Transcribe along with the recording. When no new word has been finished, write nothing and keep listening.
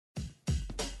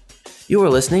You are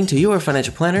listening to Your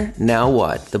Financial Planner, Now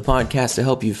What? The podcast to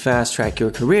help you fast track your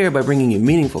career by bringing you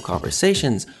meaningful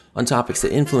conversations on topics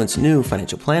that influence new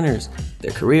financial planners,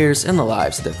 their careers, and the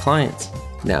lives of their clients.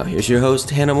 Now here's your host,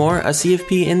 Hannah Moore, a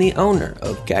CFP and the owner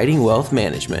of Guiding Wealth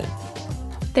Management.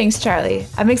 Thanks, Charlie.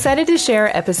 I'm excited to share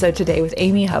our episode today with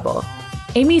Amy Hubble.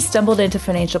 Amy stumbled into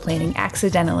financial planning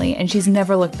accidentally, and she's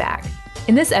never looked back.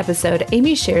 In this episode,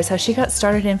 Amy shares how she got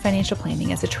started in financial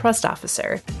planning as a trust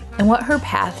officer and what her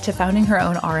path to founding her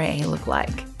own RIA looked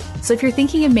like. So if you're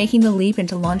thinking of making the leap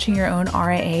into launching your own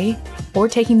RIA or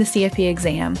taking the CFP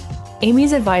exam,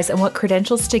 Amy's advice on what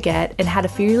credentials to get and how to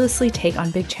fearlessly take on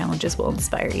big challenges will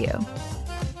inspire you.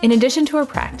 In addition to her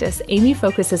practice, Amy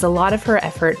focuses a lot of her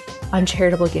effort on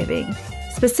charitable giving.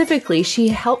 Specifically, she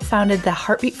helped founded the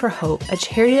Heartbeat for Hope, a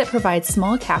charity that provides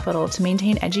small capital to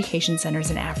maintain education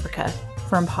centers in Africa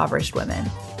for impoverished women.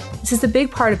 This is a big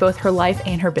part of both her life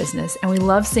and her business, and we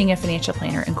love seeing a financial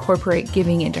planner incorporate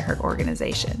giving into her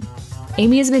organization.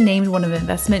 Amy has been named one of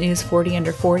Investment News 40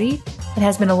 Under 40 and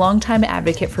has been a longtime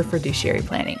advocate for fiduciary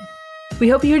planning. We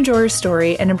hope you enjoy her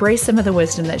story and embrace some of the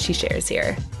wisdom that she shares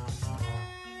here.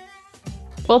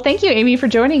 Well, thank you, Amy, for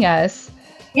joining us.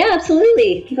 Yeah,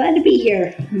 absolutely. Glad to be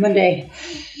here Monday.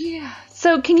 Yeah.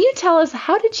 So can you tell us,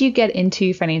 how did you get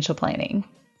into financial planning?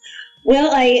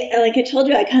 Well, like I told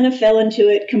you, I kind of fell into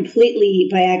it completely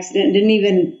by accident. Didn't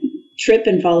even trip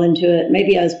and fall into it.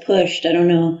 Maybe I was pushed. I don't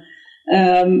know.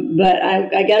 But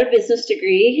I got a business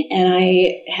degree, and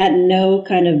I had no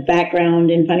kind of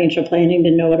background in financial planning.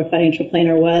 Didn't know what a financial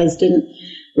planner was. Didn't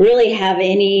really have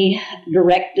any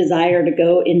direct desire to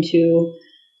go into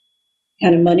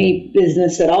kind of money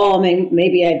business at all. I mean,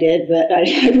 maybe I did, but I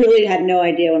really had no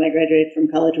idea when I graduated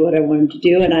from college what I wanted to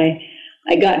do. And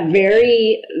I got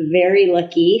very, very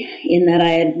lucky in that I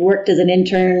had worked as an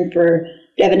intern for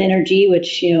Devon Energy,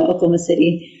 which, Oklahoma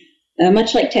City,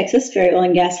 much like Texas, very oil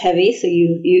and gas heavy. So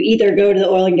you either go to the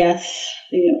oil and gas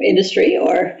industry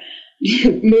or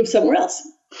you move somewhere else.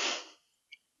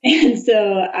 And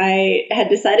so I had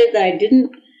decided that I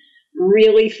didn't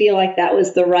really feel like that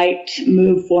was the right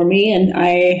move for me. And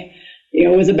I,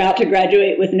 was about to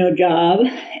graduate with no job,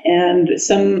 and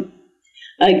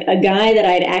a guy that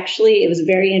it was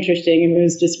very interesting, and it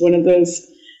was just one of those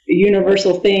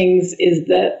universal things, is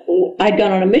that I'd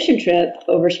gone on a mission trip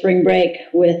over spring break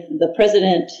with the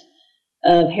president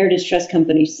of Heritage Trust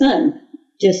Company's son,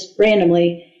 just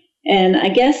randomly. And I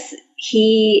guess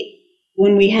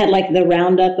when we had like the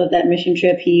roundup of that mission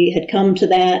trip, he had come to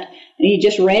that, and he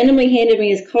just randomly handed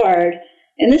me his card.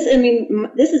 And this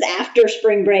is after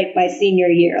spring break, my senior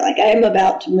year. Like, I'm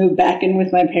about to move back in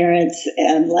with my parents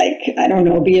and,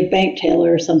 be a bank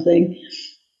teller or something.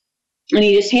 And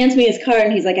he just hands me his card,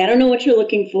 and he's like, I don't know what you're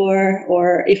looking for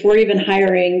or if we're even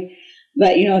hiring,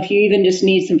 but, if you even just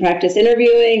need some practice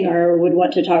interviewing or would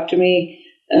want to talk to me,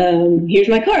 here's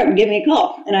my card and give me a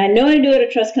call. And I had no idea what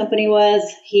a trust company was.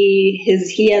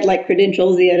 He had like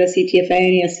credentials. He had a CTFA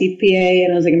and he had a CPA,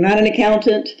 and I was like, I'm not an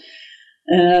accountant.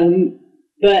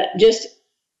 But just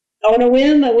on a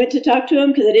whim, I went to talk to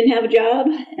him because I didn't have a job,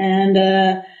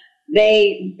 and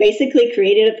they basically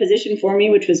created a position for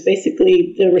me, which was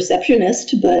basically the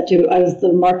receptionist, but I was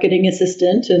the marketing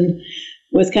assistant and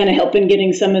was kind of helping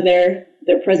getting some of their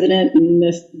president and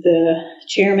the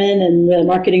chairman and the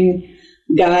marketing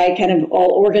guy kind of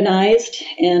all organized.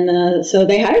 And so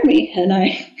they hired me, and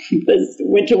I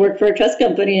went to work for a trust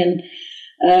company. And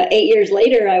 8 years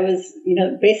later, I was,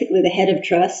 basically the head of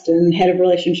trust and head of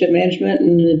relationship management,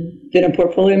 and had been a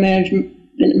portfolio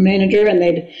manager, and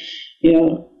they'd,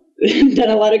 done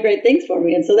a lot of great things for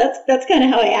me. And so that's kind of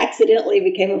how I accidentally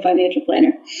became a financial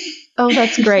planner. Oh,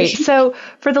 that's great. So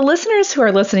for the listeners who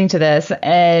are listening to this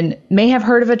and may have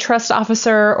heard of a trust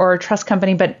officer or a trust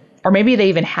company, or maybe they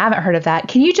even haven't heard of that,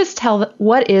 can you just tell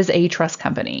what is a trust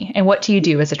company and what do you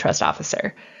do as a trust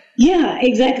officer? Yeah,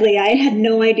 exactly. I had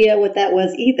no idea what that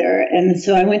was either. And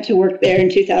so I went to work there in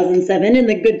 2007 in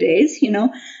the good days,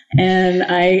 and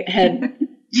I had,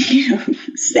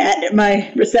 sat at my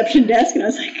reception desk, and I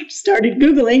was like, started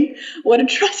Googling what a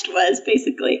trust was,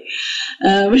 basically,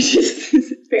 which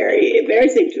is very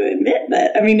embarrassing to admit,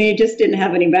 but I mean, I just didn't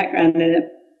have any background in it.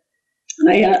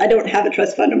 I don't have a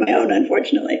trust fund of my own,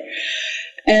 unfortunately.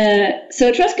 So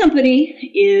a trust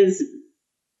company is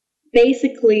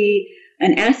basically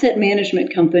an asset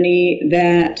management company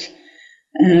that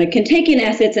can take in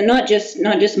assets, and not just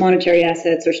monetary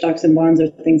assets or stocks and bonds or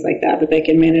things like that, but they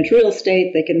can manage real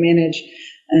estate, they can manage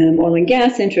oil and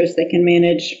gas interests, they can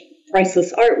manage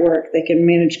priceless artwork, they can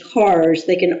manage cars,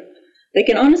 they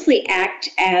can honestly act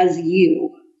as you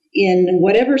in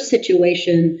whatever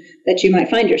situation that you might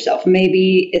find yourself.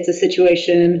 Maybe it's a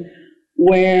situation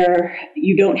where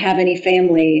you don't have any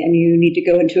family and you need to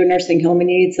go into a nursing home and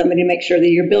you need somebody to make sure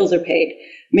that your bills are paid.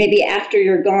 Maybe after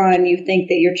you're gone, you think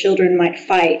that your children might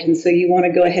fight, and so you want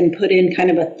to go ahead and put in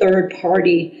kind of a third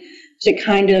party to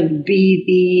kind of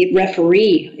be the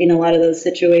referee in a lot of those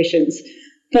situations.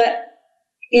 But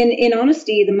in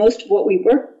honesty, the most of what we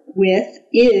work with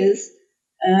is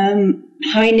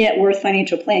high net worth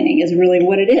financial planning is really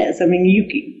what it is. I mean,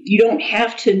 you don't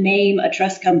have to name a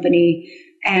trust company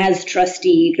as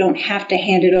trustee. You don't have to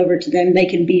hand it over to them. They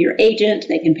can be your agent.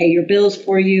 They can pay your bills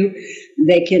for you.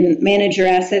 They can manage your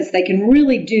assets. They can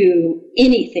really do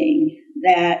anything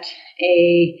that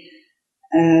a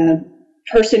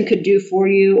person could do for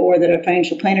you or that a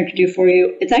financial planner could do for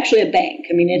you. It's actually a bank.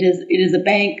 I mean, it is a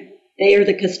bank. They are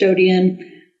the custodian.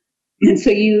 And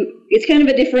so it's kind of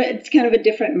a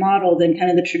different model than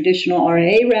kind of the traditional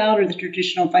RIA route or the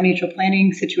traditional financial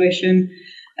planning situation.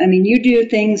 I mean, you do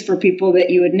things for people that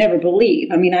you would never believe.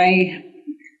 I mean, I,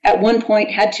 at one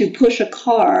point, had to push a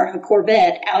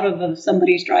Corvette, out of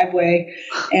somebody's driveway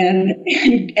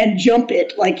and jump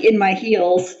it like in my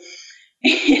heels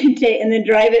and then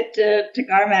drive it to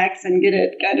CarMax and get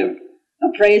it kind of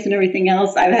appraised and everything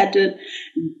else. I've had to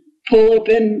pull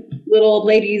open little old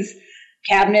ladies'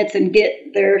 cabinets and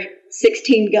get their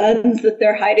 16 guns that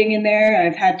they're hiding in there.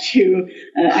 I've had to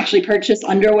actually purchase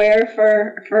underwear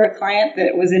for a client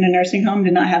that was in a nursing home,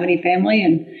 did not have any family,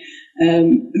 and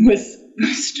was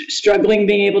struggling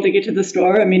being able to get to the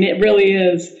store. I mean, it really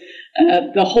is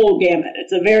the whole gamut.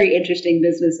 It's a very interesting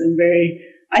business and very,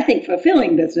 I think,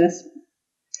 fulfilling business.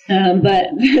 But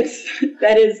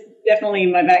that is definitely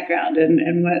my background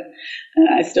and what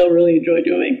I still really enjoy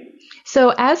doing.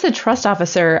 So as a trust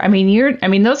officer,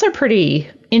 those are pretty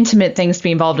intimate things to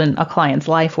be involved in a client's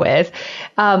life with.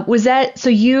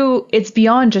 It's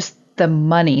beyond just the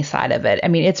money side of it. I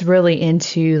mean, it's really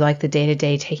into like the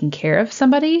day-to-day taking care of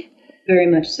somebody. Very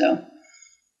much so.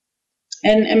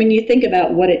 And I mean, you think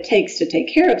about what it takes to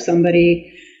take care of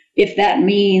somebody, if that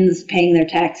means paying their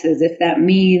taxes, if that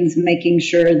means making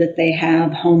sure that they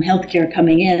have home health care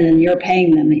coming in and you're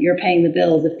paying them, that you're paying the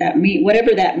bills, if that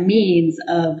whatever that means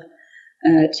of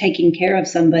taking care of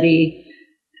somebody,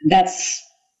 that's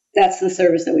the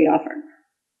service that we offer.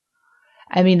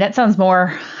 I mean, that sounds more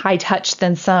high touch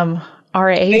than some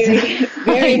RAs.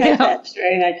 Very high touch,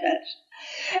 very high touch.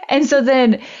 And so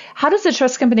then how does the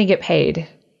trust company get paid?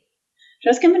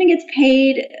 Trust company gets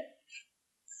paid,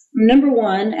 number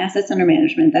one, assets under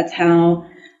management. That's how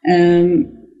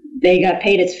they got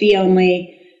paid. It's fee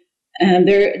only.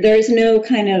 There's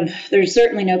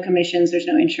certainly no commissions. There's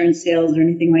no insurance sales or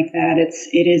anything like that.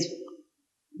 It is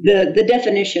the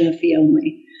definition of fee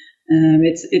only.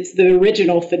 It's the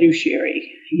original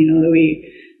fiduciary. You know,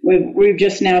 we've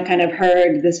just now kind of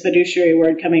heard this fiduciary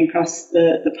word coming across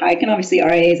the pike, and obviously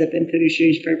RIAs have been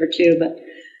fiduciaries forever too. But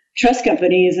trust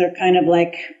companies are kind of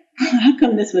like, how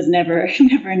come this was never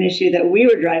an issue that we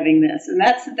were driving this? And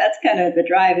that's kind of the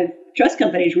drive. And trust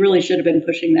companies really should have been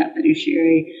pushing that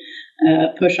fiduciary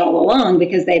push all along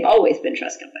because they've always been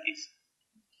trust companies.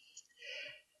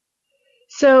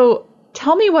 So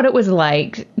tell me what it was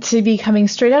like to be coming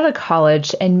straight out of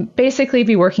college and basically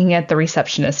be working at the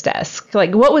receptionist desk.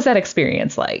 Like, what was that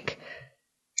experience like?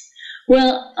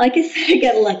 Well, like I said, I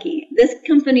got lucky. This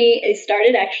company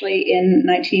started actually in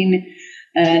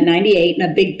 1998,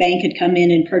 and a big bank had come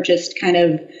in and purchased kind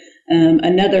of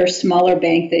another smaller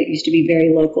bank that used to be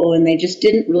very local, and they just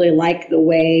didn't really like the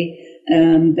way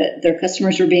that their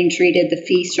customers were being treated, the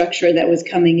fee structure that was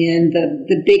coming in,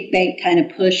 the big bank kind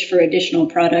of push for additional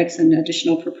products and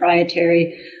additional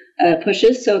proprietary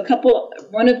pushes. So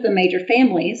one of the major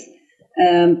families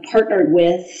partnered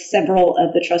with several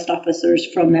of the trust officers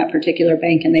from that particular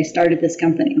bank, and they started this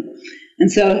company. And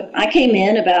so I came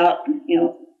in about,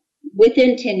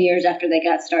 within 10 years after they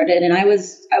got started, and I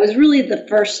was really the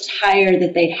first hire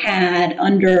that they'd had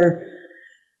under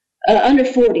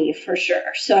 40 for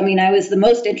sure. So, I mean, I was the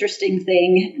most interesting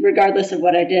thing, regardless of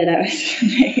what I did. I was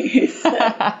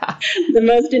the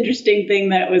most interesting thing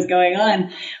that was going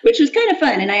on, which was kind of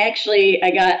fun. And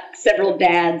I got several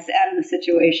dads out of the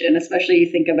situation, especially you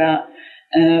think about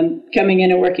coming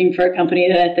in and working for a company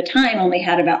that at the time only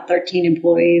had about 13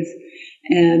 employees,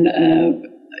 and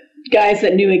guys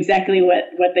that knew exactly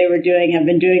what they were doing, have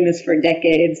been doing this for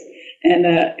decades. And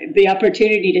the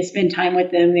opportunity to spend time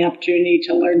with them, the opportunity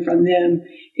to learn from them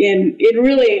in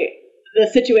really the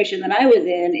situation that I was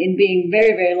in being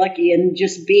very, very lucky and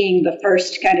just being the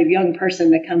first kind of young person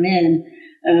to come in,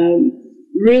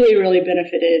 really, really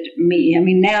benefited me. I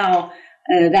mean, now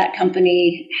that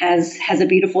company has a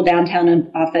beautiful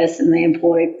downtown office and they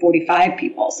employ 45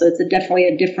 people. So it's definitely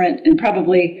a different and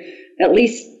probably at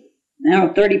least now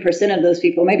 30% of those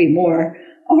people, maybe more,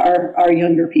 are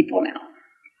younger people now.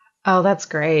 Oh, that's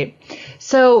great.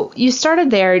 So you started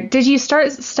there. Did you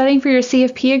start studying for your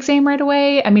CFP exam right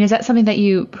away? I mean, is that something that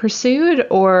you pursued,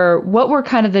 or what were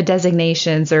kind of the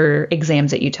designations or exams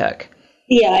that you took?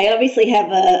 Yeah, I obviously have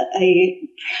a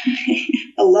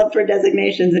love for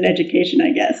designations in education,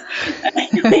 I guess.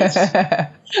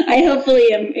 I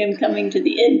hopefully am coming to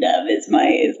the end of is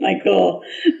my goal.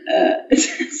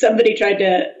 Somebody tried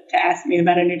to ask me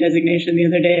about a new designation the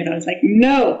other day, and I was like,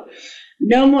 no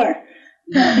more.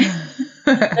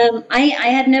 I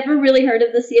had never really heard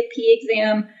of the CFP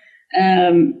exam.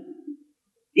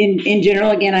 In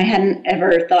general, again, I hadn't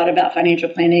ever thought about financial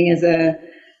planning as a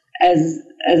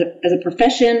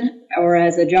profession or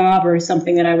as a job or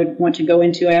something that I would want to go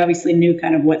into. I obviously knew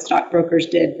kind of what stockbrokers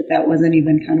did, but that wasn't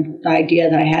even kind of the idea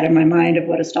that I had in my mind of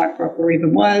what a stockbroker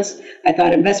even was. I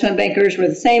thought investment bankers were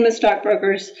the same as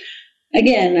stockbrokers.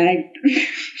 Again, I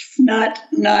not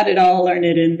at all learned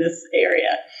it in this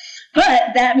area.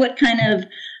 But that what kind of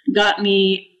got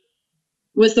me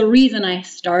was the reason I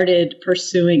started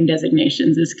pursuing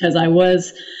designations is because I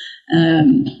was,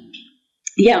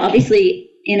 obviously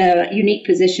in a unique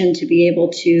position to be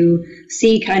able to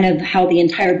see kind of how the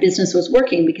entire business was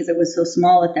working because it was so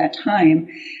small at that time.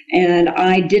 And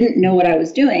I didn't know what I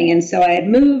was doing. And so I had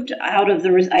moved out of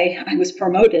I was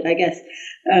promoted, I guess,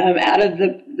 out of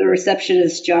the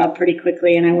receptionist job pretty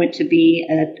quickly. And I went to be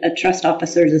a trust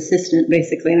officer's assistant,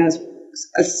 basically. And I was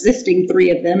assisting 3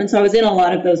 of them. And so I was in a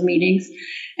lot of those meetings.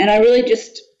 And I really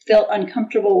just felt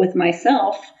uncomfortable with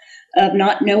myself of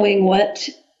not knowing what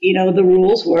the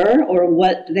rules were or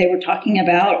what they were talking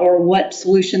about or what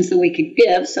solutions that we could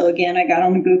give. So again, I got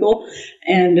on Google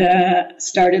and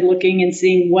started looking and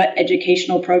seeing what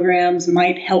educational programs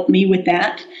might help me with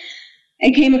that.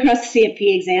 I came across the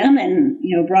CFP exam and,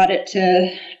 brought it to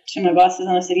my bosses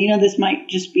and I said, this might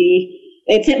just be,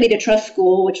 it sent me to trust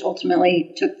school, which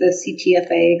ultimately took the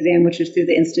CTFA exam, which is through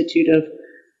the Institute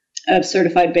of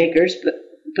Certified Bakers.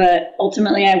 But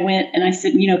ultimately I went and I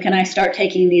said, can I start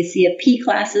taking these CFP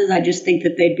classes? I just think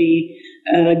that they'd be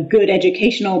a good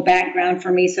educational background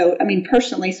for me. So,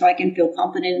 personally, so I can feel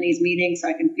confident in these meetings, so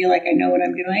I can feel like I know what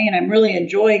I'm doing. And I'm really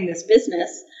enjoying this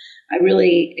business. I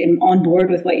really am on board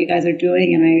with what you guys are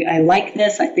doing. And I like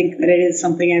this. I think that it is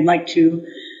something I'd like to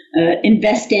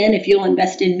invest in if you'll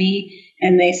invest in me.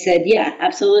 And they said, yeah,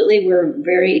 absolutely. We're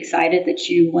very excited that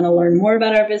you want to learn more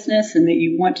about our business and that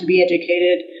you want to be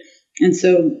educated. And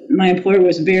so my employer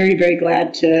was very, very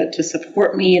glad to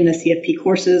support me in the CFP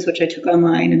courses, which I took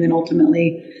online, and then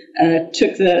ultimately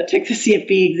took the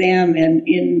CFP exam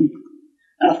in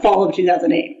fall of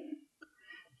 2008.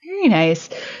 Very nice.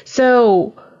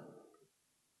 So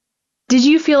did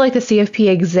you feel like the CFP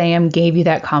exam gave you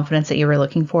that confidence that you were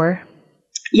looking for?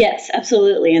 Yes,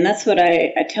 absolutely. And that's what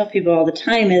I tell people all the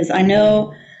time is I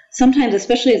know sometimes,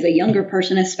 especially as a younger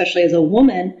person, especially as a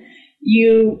woman,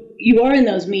 you are in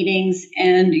those meetings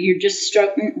and you're just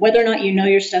struggling, whether or not you know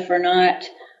your stuff or not.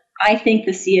 I think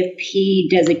the CFP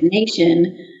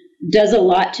designation does a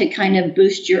lot to kind of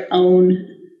boost your own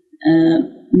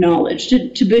knowledge,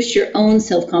 to boost your own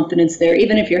self-confidence there,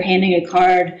 even if you're handing a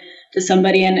card to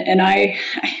somebody. And I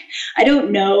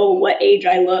don't know what age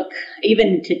I look,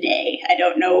 even today. I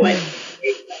don't know what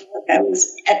age I look. I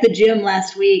was at the gym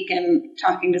last week and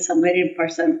talking to somebody, of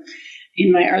course, I'm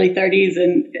in my early 30s,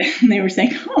 and they were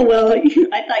saying, oh, well, I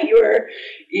thought you were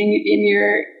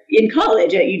in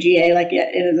college at UGA, like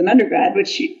as an undergrad,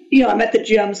 which, I'm at the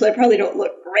gym, so I probably don't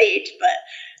look great,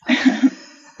 but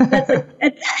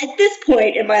at this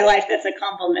point in my life, that's a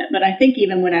compliment. But I think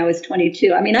even when I was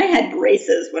 22, I had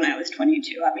braces when I was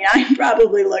 22. I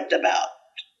probably looked about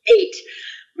 8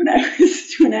 when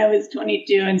I was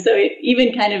 22. And so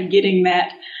even kind of getting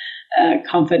that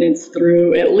confidence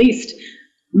through at least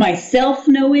myself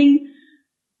knowing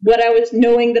what I was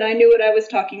knowing that I knew what I was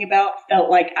talking about felt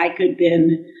like I could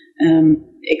then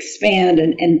expand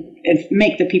and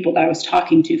make the people that I was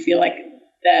talking to feel like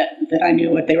that I knew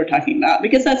what they were talking about,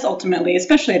 because that's ultimately,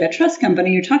 especially at a trust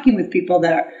company, you're talking with people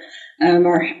that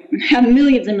have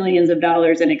millions and millions of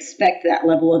dollars and expect that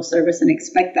level of service and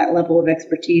expect that level of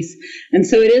expertise. And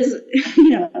so it is,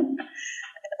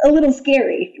 a little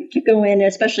scary to go in,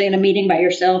 especially in a meeting by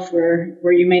yourself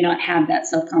where you may not have that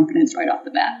self-confidence right off the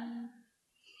bat.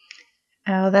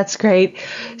 Oh, that's great.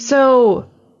 So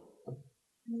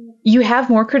you have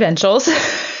more credentials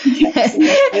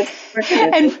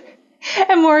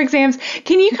and more exams.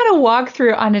 Can you kind of walk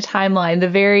through on a timeline the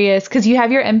various, because you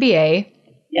have your MBA,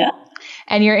 yeah,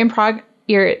 and you're in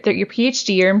your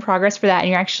PhD, you're in progress for that, and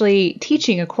you're actually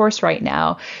teaching a course right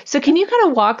now. So can you kind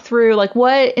of walk through like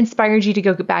what inspired you to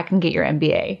go back and get your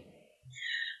MBA?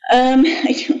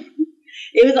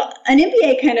 It was an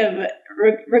MBA kind of,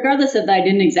 regardless of that, I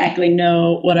didn't exactly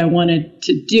know what I wanted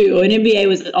to do. An MBA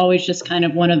was always just kind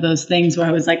of one of those things where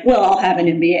I was like, well, I'll have an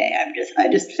MBA. I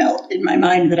just felt in my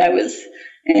mind that I was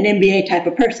an MBA type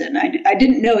of person. I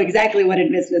didn't know exactly what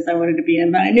in business I wanted to be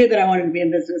in, but I knew that I wanted to be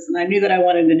in business, and I knew that I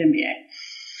wanted an MBA.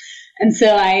 And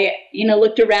so I,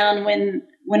 looked around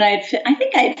when I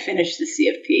think I had finished the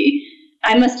CFP.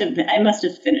 I must have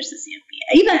finished the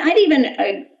CFP. I'd even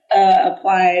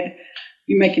applied.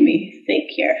 You're making me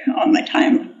think here on my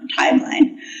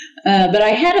timeline. But I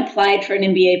had applied for an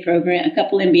MBA program, a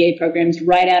couple MBA programs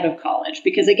right out of college,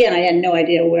 because again, I had no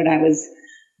idea what I was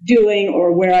doing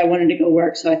or where I wanted to go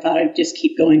work. So I thought I'd just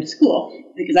keep going to school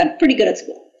because I'm pretty good at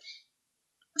school.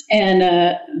 And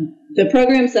the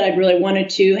programs that I really wanted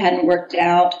to hadn't worked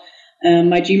out.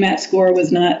 My GMAT score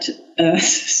was not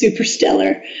super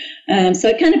stellar. So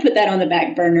I kind of put that on the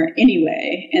back burner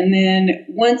anyway. And then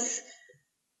once,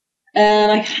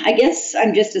 I guess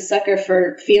I'm just a sucker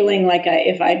for feeling like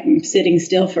if I'm sitting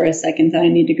still for a second, I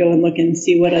need to go and look and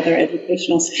see what other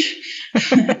educational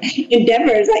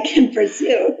endeavors I can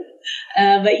pursue.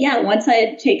 But yeah, once I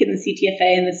had taken the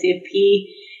CTFA and the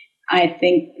CFP, I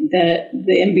think that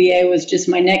the MBA was just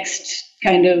my next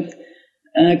kind of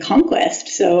conquest.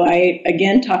 So I,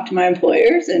 again, talked to my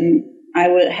employers, and I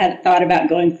had thought about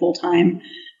going full-time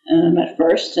at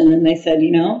first. And then they said,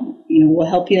 we'll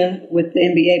help you with the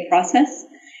MBA process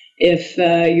if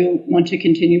you want to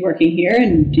continue working here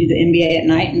and do the MBA at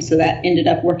night. And so that ended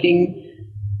up working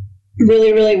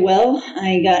really, really well.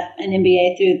 I got an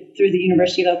MBA through the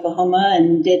University of Oklahoma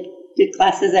and did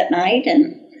classes at night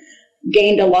and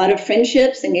gained a lot of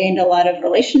friendships and gained a lot of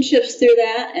relationships through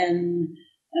that, and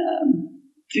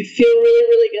feel really,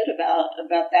 really good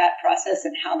about that process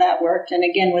and how that worked. And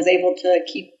again, was able to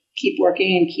keep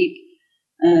working and keep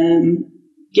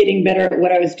getting better at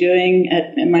what I was doing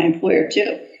at my employer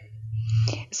too.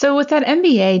 So with that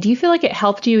MBA, do you feel like it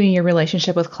helped you in your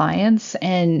relationship with clients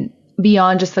and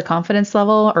beyond just the confidence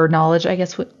level or knowledge, I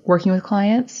guess, working with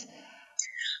clients?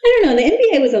 I don't know. The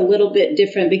MBA was a little bit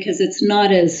different because it's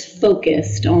not as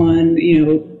focused on,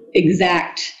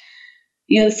 exact,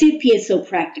 the CFP is so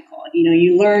practical.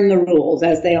 You learn the rules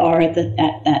as they are at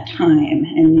that time,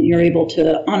 and you're able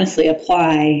to honestly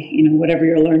apply, whatever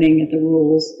you're learning at the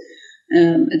rules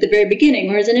at the very beginning.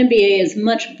 Whereas an MBA is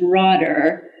much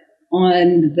broader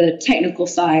on the technical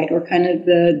side or kind of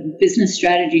the business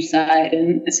strategy side.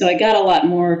 And so I got a lot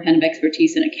more kind of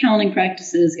expertise in accounting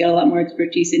practices, got a lot more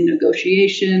expertise in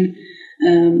negotiation.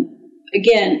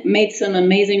 Again, made some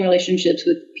amazing relationships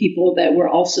with people that were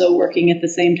also working at the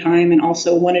same time and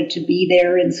also wanted to be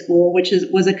there in school, which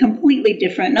was a completely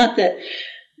different, not that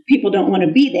people don't want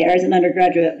to be there as an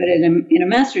undergraduate, but in a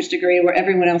master's degree where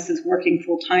everyone else is working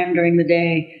full time during the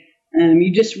day.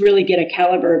 You just really get a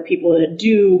caliber of people that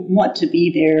do want to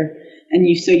be there,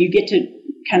 and so you get to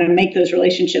kind of make those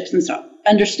relationships and start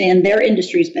understand their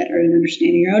industries better and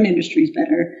understanding your own industries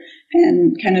better,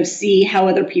 and kind of see how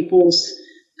other people's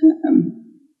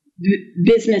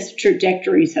business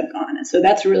trajectories have gone. And so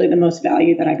that's really the most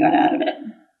value that I got out of it.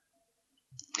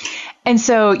 And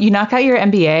so you knock out your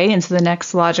MBA, and so the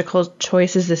next logical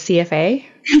choice is the CFA?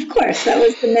 Of course, that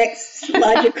was the next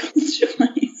logical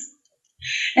choice.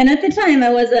 And at the time, I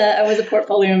was a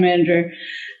portfolio manager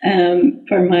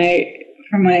for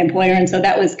my employer, and so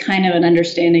that was kind of an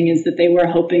understanding, is that they were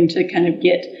hoping to kind of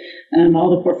get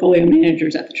all the portfolio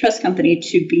managers at the trust company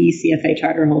to be CFA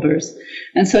charter holders.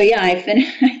 And so, yeah, I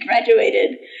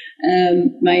graduated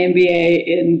my MBA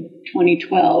in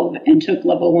 2012 and took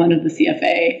level 1 of the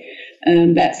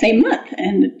CFA that same month,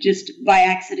 and just by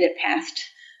accident passed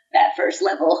that first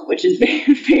level, which is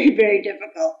very, very, very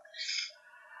difficult.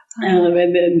 And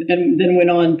then went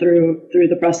on through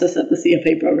the process of the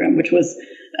CFA program, which was,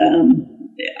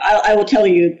 I will tell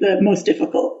you, the most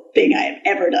difficult thing I have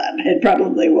ever done, and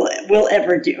probably will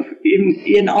ever do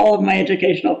in all of my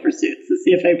educational pursuits.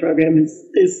 The CFA program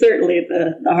is certainly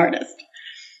the hardest.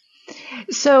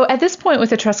 So at this point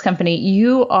with the trust company,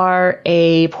 you are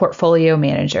a portfolio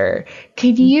manager.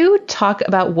 Can you talk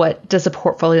about what does a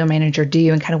portfolio manager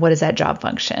do and kind of what is that job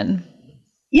function?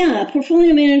 Yeah,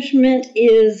 portfolio management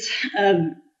is,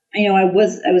 I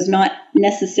was not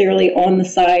necessarily on the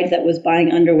side that was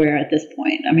buying underwear at this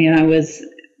point. I mean, I was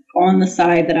on the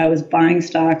side that I was buying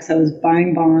stocks, I was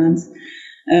buying bonds.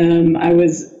 I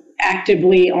was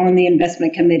actively on the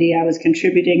investment committee. I was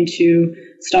contributing to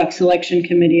stock selection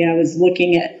committee. I was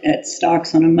looking at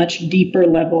stocks on a much deeper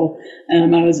level.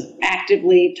 I was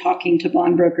actively talking to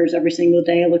bond brokers every single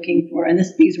day looking for, and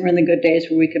these were in the good days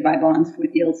where we could buy bonds with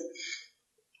yields.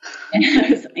 And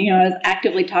I was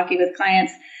actively talking with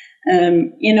clients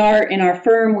In our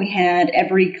firm, we had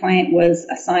every client was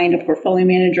assigned a portfolio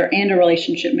manager and a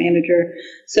relationship manager.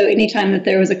 So anytime that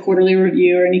there was a quarterly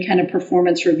review or any kind of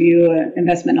performance review, an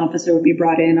investment officer would be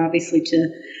brought in, obviously, to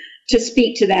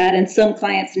speak to that. And some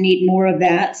clients need more of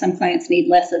that. Some clients need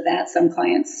less of that. Some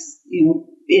clients,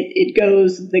 it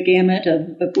goes the gamut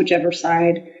of whichever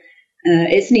side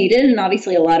it's needed. And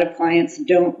obviously, a lot of clients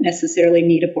don't necessarily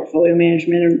need a portfolio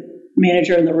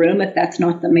manager in the room if that's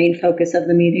not the main focus of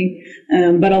the meeting.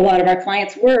 But a lot of our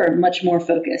clients were much more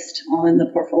focused on the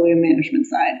portfolio management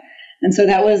side. And so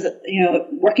that was,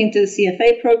 working through the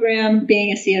CFA program,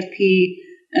 being a CFP,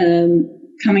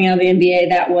 coming out of the MBA,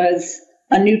 that was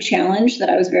a new challenge that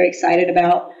I was very excited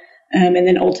about. And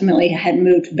then ultimately had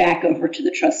moved back over to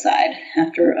the trust side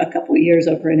after a couple of years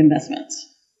over in investments.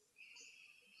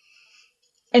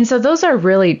 And so those are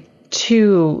really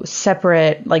two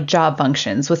separate job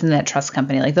functions within that trust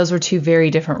company. Those were two very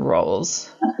different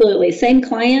roles. Absolutely. Same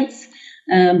clients,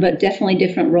 but definitely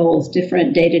different roles,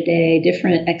 different day-to-day,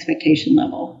 different expectation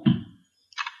level.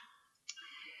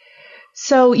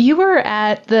 So you were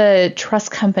at the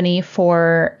trust company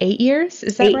for 8 years,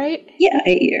 is that right? Yeah,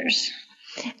 8 years.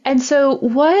 And so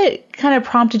what kind of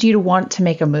prompted you to want to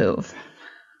make a move?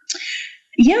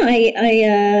 Yeah,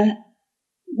 I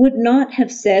would not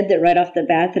have said that right off the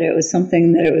bat that it was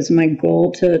something that it was my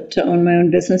goal to own my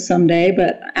own business someday.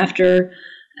 But after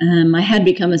I had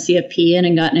become a CFP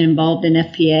and gotten involved in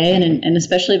FPA and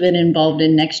especially been involved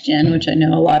in NextGen, which I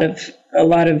know a lot of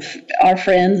our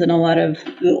friends and a lot of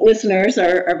listeners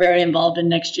are very involved in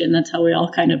NextGen. That's how we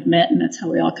all kind of met, and that's how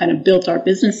we all kind of built our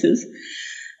businesses.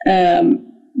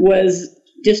 Was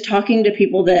just talking to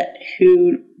people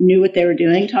who knew what they were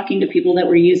doing, talking to people that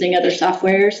were using other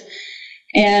softwares,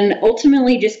 and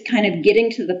ultimately just kind of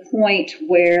getting to the point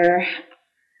where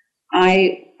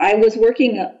I was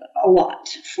working a lot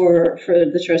for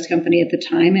the trust company at the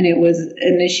time, and it was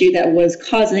an issue that was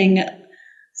causing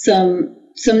some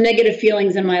negative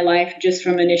feelings in my life just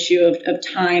from an issue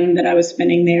of time that I was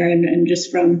spending there and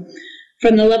just from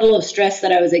the level of stress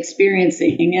that I was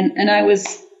experiencing. And I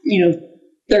was,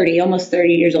 30, almost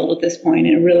 30 years old at this point,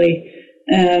 and really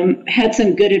had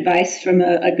some good advice from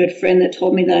a good friend that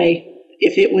told me that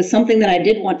if it was something that I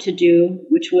did want to do,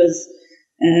 which was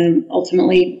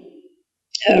ultimately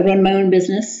run my own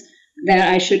business,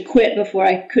 that I should quit before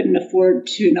I couldn't afford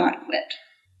to not quit.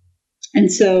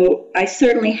 And so I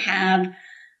certainly have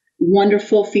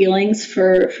wonderful feelings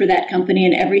for that company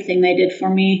and everything they did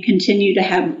for me. Continue to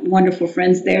have wonderful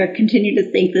friends there. Continue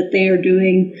to think that they are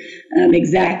doing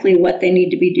exactly what they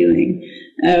need to be doing.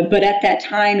 But at that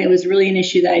time, it was really an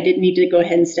issue that I did need to go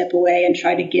ahead and step away and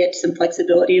try to get some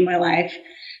flexibility in my life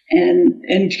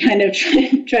and kind of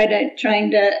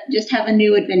trying to just have a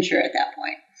new adventure at that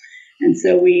point. And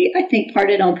so we, I think,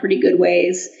 parted on pretty good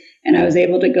ways, and I was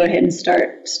able to go ahead and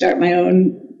start my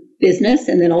own business,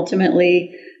 and then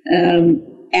ultimately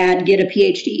get a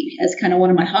PhD as kind of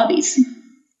one of my hobbies.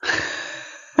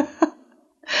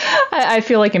 I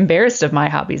feel embarrassed of my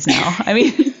hobbies now. I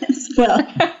mean, well,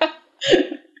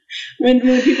 when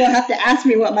people have to ask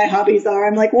me what my hobbies are,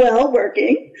 I'm like, well,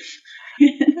 working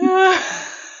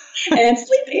and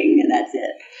sleeping, and that's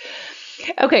it.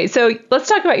 Okay, so let's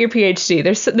talk about your PhD.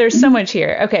 There's so much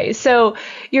here. Okay, so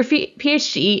your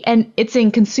PhD, and it's in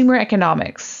consumer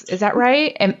economics. Is that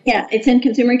right? Yeah, it's in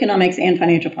consumer economics and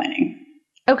financial planning.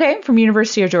 Okay, from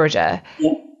University of Georgia.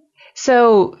 Yeah.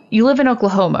 So you live in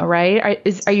Oklahoma, right?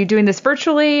 Are you doing this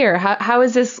virtually, or how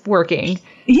is this working?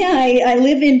 Yeah, I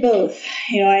live in both.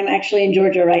 I'm actually in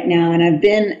Georgia right now, and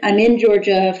I'm in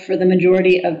Georgia for the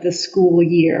majority of the school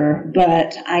year,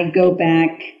 but I go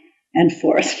back and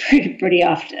forth pretty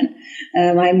often.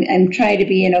 I'm trying to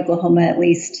be in Oklahoma at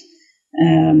least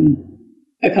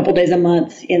a couple days a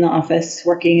month in the office,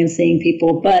 working and seeing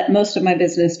people. But most of my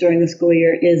business during the school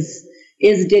year is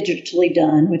digitally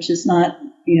done, which is not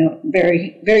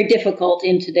very, very difficult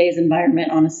in today's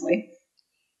environment, honestly.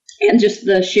 And just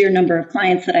the sheer number of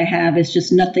clients that I have is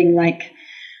just nothing like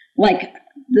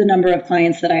the number of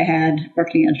clients that I had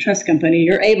working at a trust company.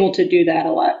 You're able to do that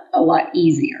a lot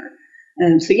easier.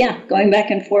 So yeah, going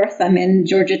back and forth. I'm in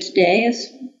Georgia today. It's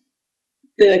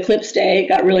the eclipse day. It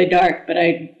got really dark, but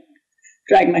I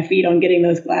dragged my feet on getting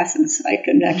those glasses. I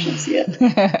couldn't actually see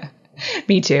it.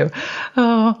 Me too.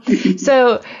 Oh,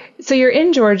 so you're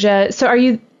in Georgia.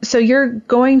 So you're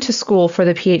going to school for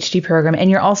the PhD program, and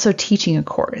you're also teaching a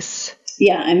course.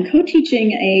 Yeah, I'm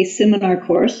co-teaching a seminar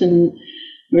course, and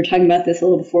we were talking about this a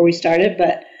little before we started,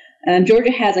 but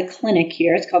Georgia has a clinic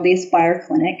here. It's called the Aspire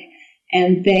Clinic.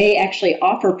 And they actually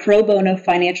offer pro bono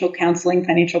financial counseling,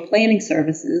 financial planning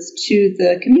services to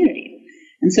the community.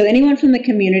 And so anyone from the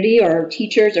community or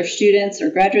teachers or students or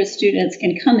graduate students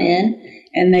can come in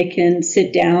and they can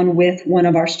sit down with one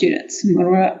of our students, one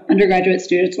of our undergraduate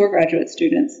students or graduate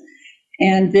students.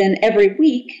 And then every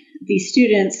week, these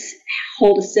students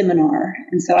hold a seminar.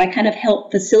 And so I kind of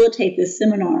help facilitate this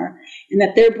seminar in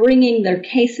that they're bringing their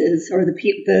cases or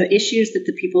the issues that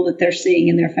the people that they're seeing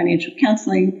in their financial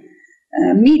counseling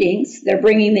meetings, they're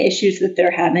bringing the issues that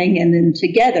they're having. And then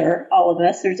together, all of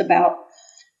us, there's about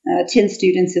 10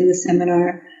 students in the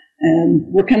seminar.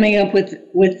 We're coming up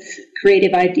with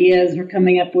creative ideas. We're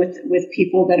coming up with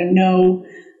people that know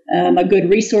a good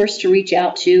resource to reach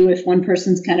out to if one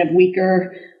person's kind of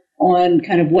weaker on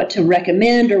kind of what to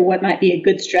recommend or what might be a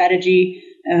good strategy.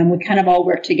 We kind of all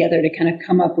work together to kind of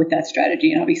come up with that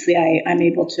strategy. And obviously I'm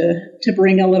able to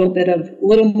bring a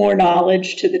little more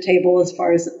knowledge to the table as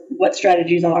far as what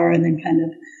strategies are, and then kind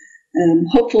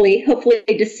of hopefully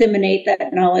disseminate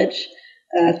that knowledge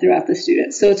throughout the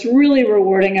students. So it's really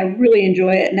rewarding. I really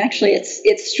enjoy it. And actually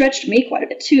it's stretched me quite a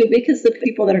bit too, because the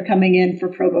people that are coming in for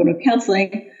pro bono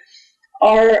counseling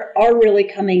are really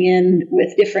coming in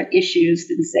with different issues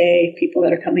than, say, people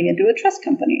that are coming into a trust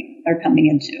company are coming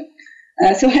into.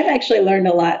 So I've actually learned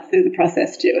a lot through the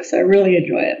process too. So I really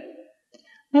enjoy it.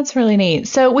 That's really neat.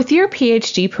 So with your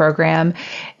PhD program,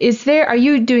 are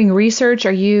you doing research?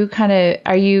 Are you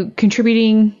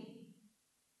contributing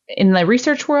in the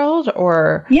research world,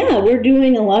 or? Yeah, we're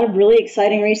doing a lot of really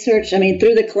exciting research. I mean,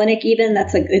 through the clinic even,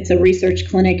 it's a research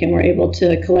clinic, and we're able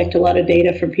to collect a lot of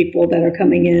data from people that are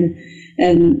coming in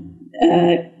and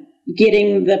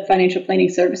getting the financial planning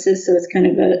services. So it's kind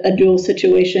of a dual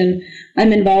situation.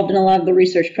 I'm involved in a lot of the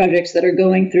research projects that are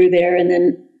going through there. And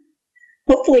then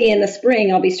hopefully in the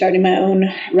spring, I'll be starting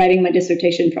writing my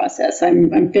dissertation process.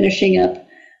 I'm finishing up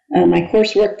my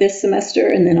coursework this semester,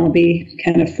 and then I'll be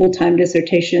kind of full-time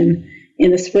dissertation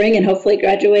in the spring and hopefully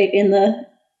graduate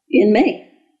in May.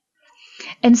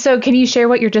 And so can you share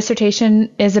what your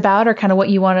dissertation is about, or kind of what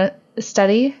you want to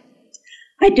study?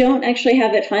 I don't actually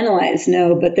have it finalized,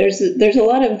 no, but there's a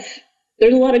lot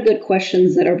of good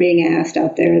questions that are being asked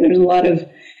out there. There's a lot of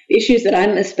issues that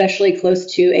I'm especially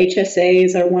close to.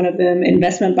 HSAs are one of them,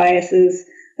 investment biases,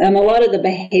 a lot of the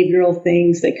behavioral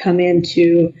things that come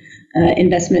into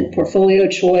investment portfolio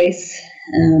choice,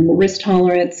 risk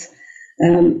tolerance.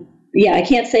 I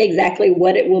can't say exactly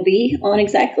what it will be on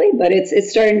exactly, but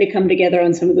it's starting to come together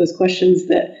on some of those questions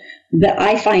that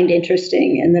I find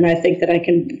interesting, and then I think that I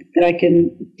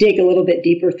can dig a little bit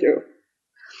deeper through.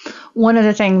 One of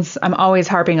the things I'm always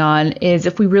harping on is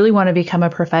if we really want to become a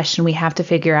profession, we have to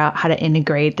figure out how to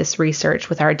integrate this research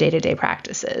with our day-to-day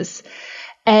practices.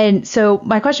 And so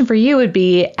my question for you would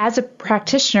be, as a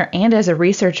practitioner and as a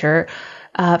researcher,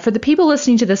 for the people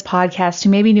listening to this podcast who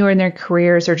may be newer in their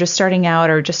careers or just starting out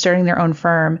or just starting their own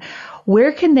firm,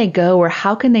 where can they go, or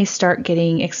how can they start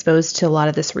getting exposed to a lot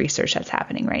of this research that's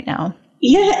happening right now?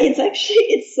 Yeah,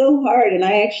 it's so hard. And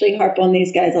I actually harp on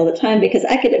these guys all the time, because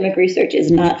academic research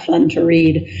is not fun to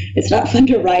read. It's not fun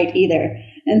to write either.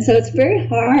 And so it's very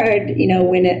hard,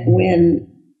 when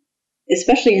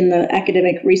especially in the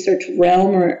academic research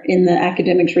realm or in the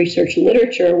academic research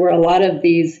literature, where a lot of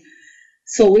these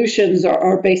solutions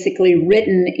are basically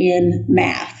written in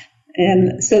math.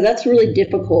 And so that's really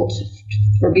difficult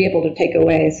for be able to take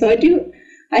away. So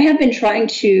I have been trying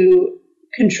to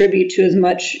contribute to as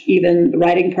much even the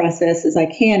writing process as I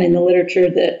can in the literature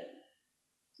that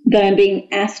I'm being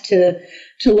asked to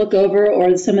look over,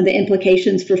 or some of the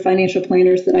implications for financial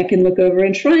planners that I can look over,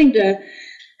 and trying to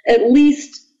at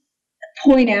least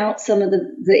point out some of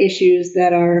the issues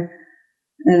that are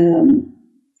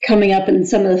coming up and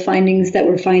some of the findings that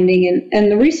we're finding.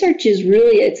 And the research is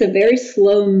it's a very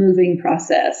slow moving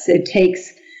process. It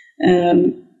takes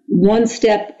one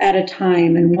step at a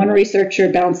time, and one researcher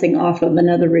bouncing off of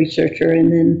another researcher,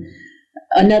 and then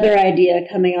another idea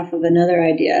coming off of another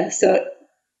idea. So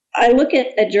I look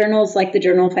at journals like the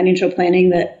Journal of Financial Planning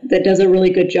that does a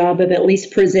really good job of at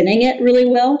least presenting it really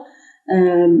well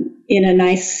in a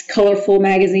nice, colorful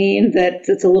magazine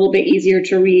that's a little bit easier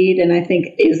to read, and I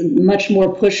think is much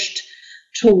more pushed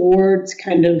towards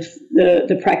kind of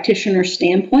the practitioner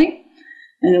standpoint.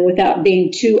 Without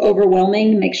being too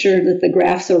overwhelming, make sure that the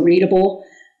graphs are readable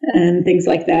and things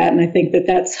like that. And I think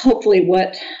that's hopefully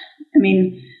what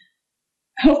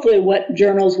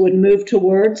journals would move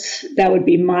towards. That would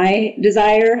be my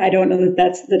desire. I don't know that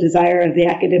that's the desire of the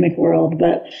academic world,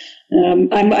 but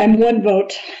I'm one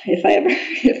vote if I ever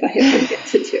get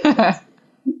to do it.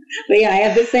 But yeah, I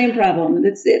have the same problem.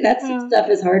 That stuff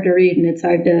is hard to read, and it's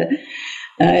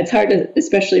hard to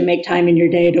especially make time in your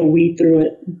day to weed through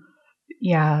it.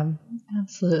 Yeah,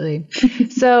 absolutely.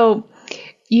 So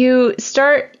you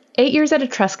start 8 years at a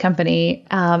trust company,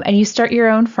 and you start your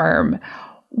own firm.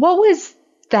 What was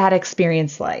that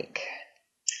experience like?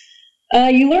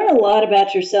 You learn a lot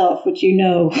about yourself, which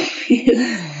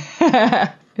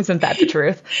Isn't that the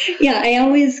truth? Yeah, I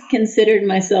always considered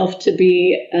myself to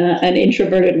be an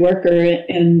introverted worker.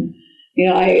 And,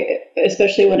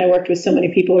 especially when I worked with so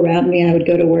many people around me, I would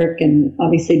go to work and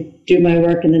obviously do my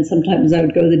work. And then sometimes I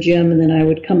would go to the gym, and then I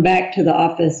would come back to the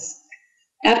office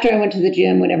after I went to the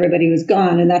gym when everybody was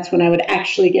gone. And that's when I would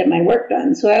actually get my work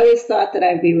done. So I always thought that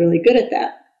I'd be really good at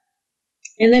that.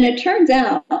 And then it turns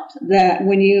out that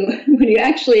when you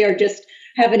actually are just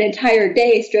have an entire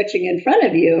day stretching in front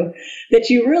of you, that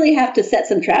you really have to set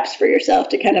some traps for yourself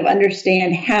to kind of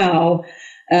understand how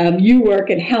you work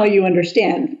and how you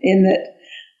understand. In that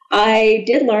I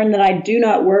did learn that I do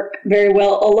not work very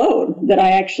well alone, that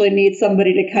I actually need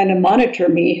somebody to kind of monitor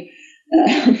me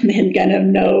and kind of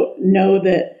know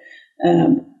that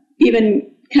even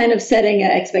kind of setting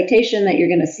an expectation that you're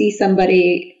going to see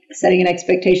somebody, setting an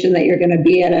expectation that you're going to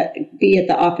be at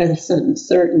the office at a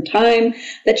certain time,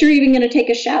 that you're even going to take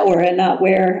a shower and not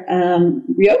wear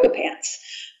yoga pants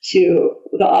to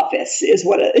the office is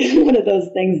one of those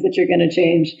things that you're going to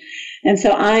change. And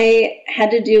so I had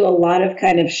to do a lot of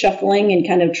kind of shuffling and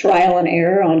kind of trial and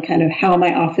error on kind of how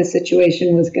my office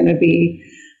situation was going to be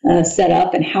set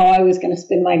up, and how I was going to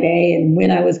spend my day, and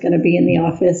when I was going to be in the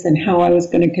office, and how I was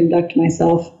going to conduct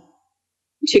myself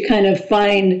to kind of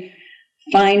find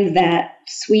that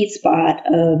sweet spot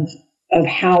of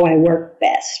how I work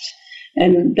best.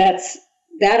 And that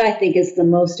I think is the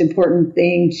most important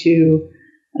thing to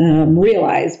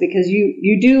realize, because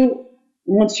you do,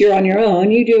 once you're on your own,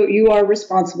 you are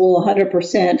responsible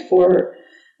 100% for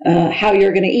how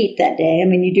you're going to eat that day. I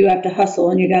mean, you do have to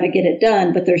hustle and you got to get it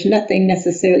done, but there's nothing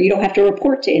necessarily, you don't have to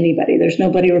report to anybody. There's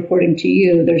nobody reporting to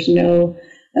you. There's no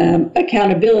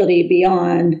accountability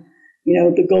beyond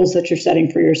the goals that you're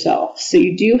setting for yourself. So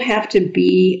you do have to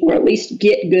be, or at least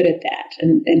get good at that,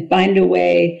 and find a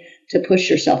way to push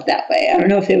yourself that way. I don't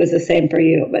know if it was the same for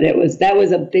you, but that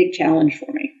was a big challenge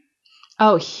for me.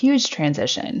 Oh, huge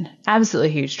transition.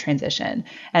 Absolutely huge transition.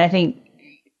 And I think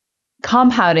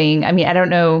compounding, I mean, I don't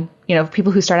know,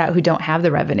 people who start out who don't have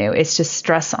the revenue, it's just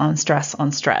stress on stress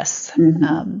on stress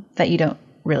that you don't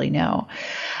really know.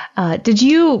 Did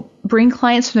you bring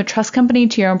clients from the trust company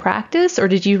to your own practice, or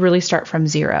did you really start from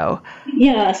zero?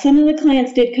 Yeah, some of the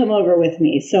clients did come over with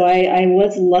me, so I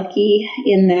was lucky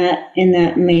in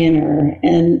that manner.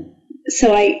 And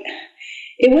so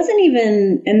it wasn't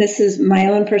even, and this is my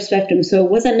own perspective, so it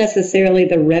wasn't necessarily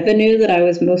the revenue that I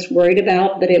was most worried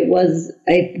about, but it was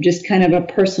just kind of a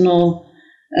personal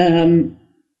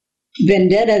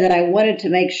vendetta that I wanted to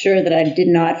make sure that I did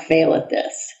not fail at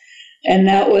this. And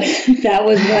that was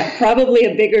probably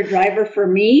a bigger driver for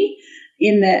me,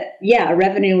 in that,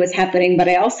 revenue was happening, but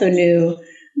I also knew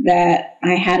that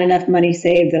I had enough money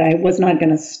saved that I was not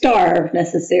going to starve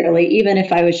necessarily, even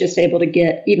if I was just able to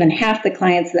get even half the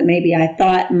clients that maybe I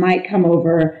thought might come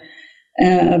over.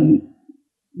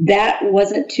 That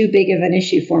wasn't too big of an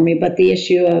issue for me, but the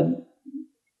issue of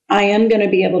I am going to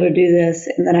be able to do this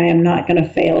and that I am not going to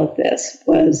fail at this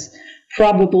was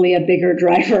probably a bigger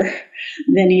driver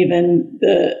than even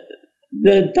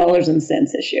the dollars and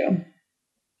cents issue.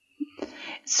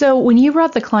 So when you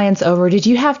brought the clients over, did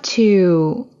you have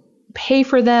to pay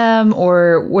for them,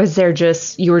 or was there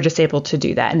you were just able to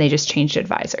do that and they just changed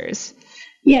advisors?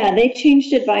 Yeah, they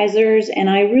changed advisors, and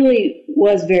I really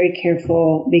was very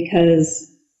careful because,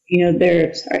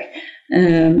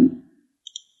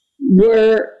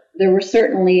 there were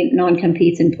certainly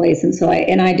non-competes in place. And so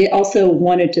I did also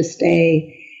wanted to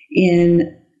stay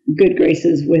in good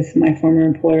graces with my former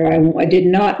employer. I did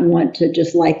not want to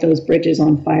just light those bridges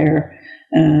on fire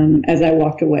as I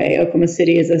walked away. Oklahoma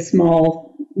City is a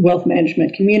small wealth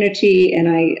management community, and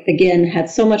I, again, had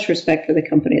so much respect for the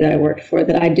company that I worked for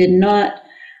that I did not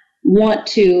want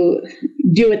to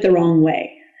do it the wrong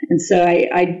way. And so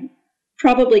I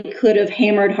probably could have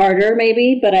hammered harder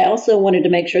maybe, but I also wanted to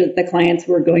make sure that the clients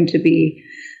were going to be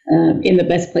in the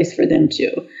best place for them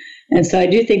too. And so I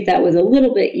do think that was a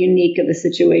little bit unique of a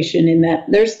situation, in that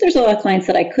there's a lot of clients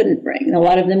that I couldn't bring. A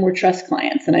lot of them were trust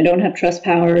clients, and I don't have trust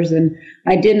powers, and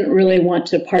I didn't really want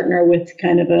to partner with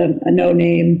kind of a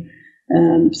no-name,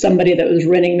 somebody that was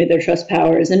renting me their trust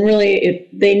powers. And really, if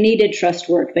they needed trust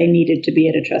work, they needed to be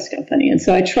at a trust company. And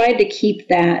so I tried to keep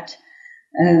that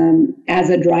as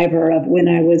a driver of when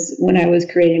I was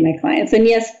creating my clients. And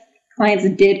yes, clients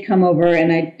did come over,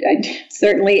 and I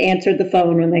certainly answered the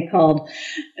phone when they called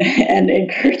and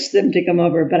encouraged them to come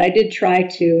over. But I did try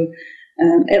to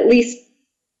at least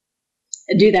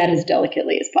do that as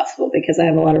delicately as possible, because I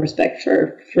have a lot of respect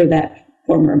for that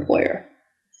former employer.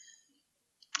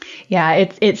 Yeah,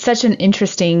 it's such an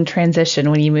interesting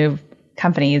transition when you move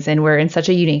companies, and we're in such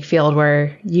a unique field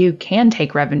where you can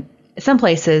take revenue. Some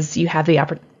places you have the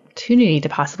opportunity to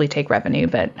possibly take revenue,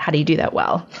 but how do you do that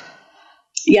well?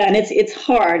 Yeah, and it's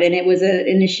hard, and it was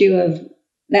an issue of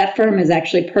that firm is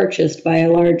actually purchased by a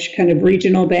large kind of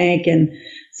regional bank, and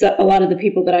so a lot of the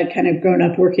people that I'd kind of grown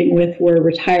up working with were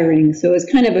retiring. So it was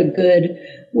kind of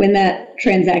when that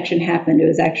transaction happened, it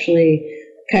was actually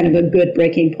kind of a good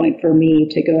breaking point for me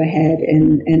to go ahead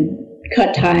and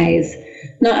cut ties,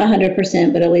 not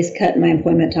 100%, but at least cut my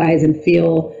employment ties and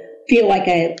feel like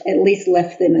I at least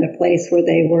left them in a place where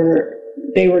they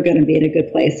were going to be in a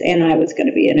good place, and I was going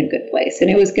to be in a good place, and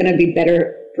it was going to be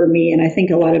better for me. And I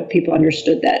think a lot of people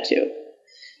understood that too.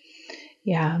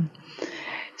 Yeah.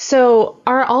 So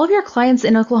are all of your clients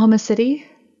in Oklahoma City?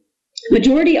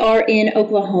 Majority are in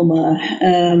Oklahoma.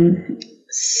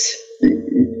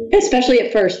 Especially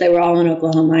at first, they were all in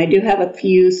Oklahoma. I do have a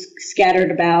few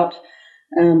scattered about,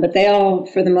 but they all,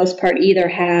 for the most part, either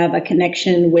have a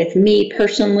connection with me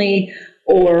personally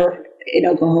or in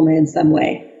Oklahoma in some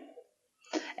way.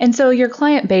 And so your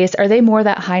client base, are they more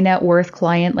that high net worth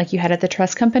client like you had at the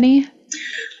trust company?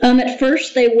 At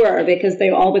first they were, because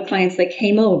all the clients that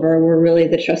came over were really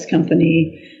the trust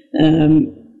company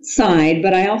side.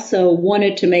 But I also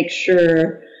wanted to make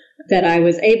sure that I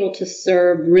was able to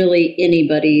serve really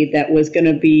anybody that was going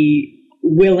to be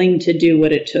willing to do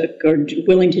what it took or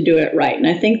willing to do it right. And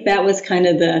I think that was kind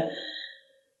of the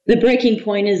breaking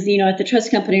point is, at the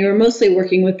trust company, we were mostly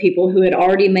working with people who had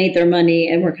already made their money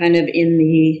and were kind of in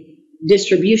the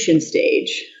distribution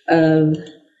stage of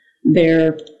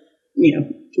their,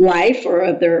 life or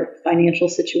of their financial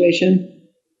situation.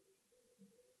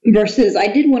 Versus I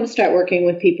did want to start working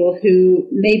with people who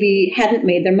maybe hadn't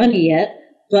made their money yet,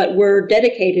 but were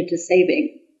dedicated to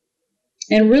saving.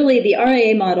 And really the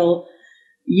RIA model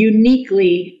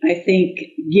uniquely, I think,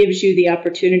 gives you the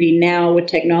opportunity now with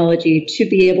technology to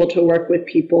be able to work with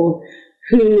people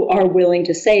who are willing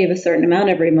to save a certain amount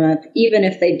every month, even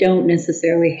if they don't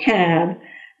necessarily have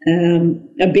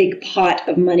a big pot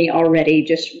of money already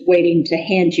just waiting to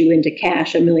hand you into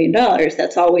cash $1 million.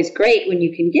 That's always great when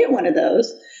you can get one of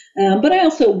those. But I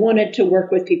also wanted to work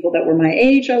with people that were my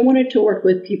age. I wanted to work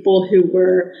with people who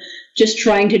were just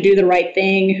trying to do the right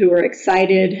thing, who were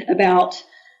excited about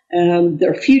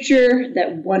their future,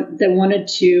 that wanted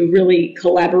to really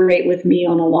collaborate with me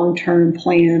on a long-term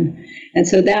plan. And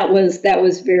so that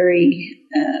was very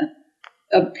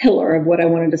a pillar of what I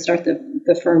wanted to start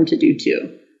the firm to do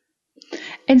too.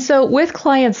 And so with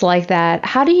clients like that,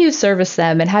 how do you service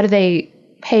them and how do they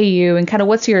pay you, and kind of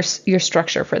what's your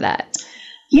structure for that?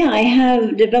 Yeah, I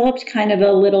have developed kind of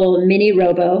a little mini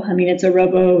robo. I mean, it's a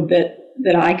robo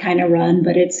that I kind of run,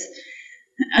 but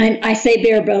I say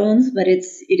bare bones, but it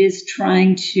is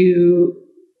trying to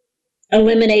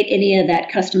eliminate any of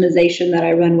that customization that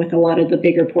I run with a lot of the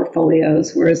bigger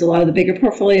portfolios. Whereas a lot of the bigger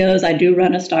portfolios, I do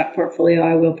run a stock portfolio.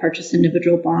 I will purchase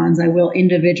individual bonds. I will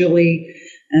individually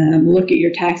look at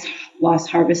your tax loss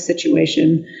harvest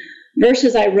situation.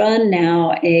 Versus I run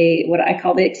now what I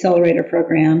call the accelerator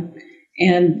program.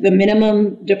 And the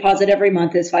minimum deposit every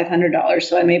month is $500.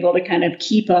 So I'm able to kind of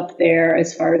keep up there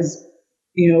as far as,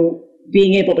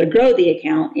 being able to grow the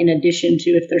account in addition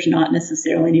to if there's not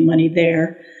necessarily any money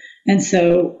there. And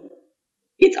so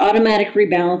it's automatic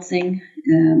rebalancing.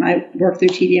 I work through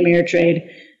TD Ameritrade,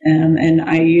 and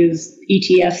I use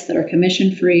ETFs that are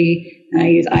commission free. I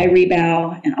use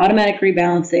iRebow and automatic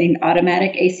rebalancing,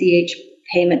 automatic ACH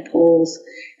payment pulls,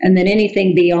 and then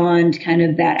anything beyond kind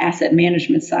of that asset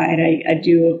management side, I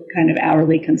do kind of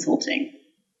hourly consulting.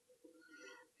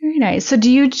 Very nice. So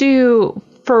do you do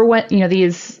for what,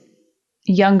 these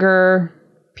younger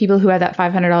people who have that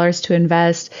 $500 to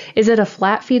invest, is it a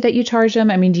flat fee that you charge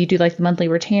them? I mean, do you do like the monthly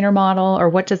retainer model, or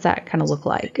what does that kind of look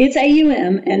like? It's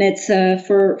AUM, and it's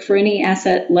for any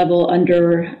asset level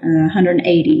under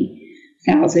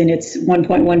 180,000, it's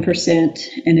 1.1%,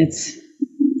 and it's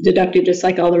deducted just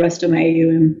like all the rest of my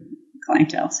AUM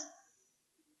clientele.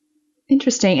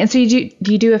 Interesting. And so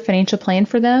do you do a financial plan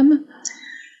for them?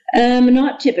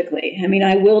 Not typically. I mean,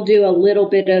 I will do a little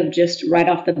bit of just right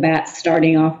off the bat,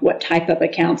 starting off what type of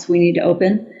accounts we need to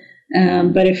open.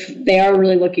 But if they are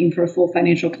really looking for a full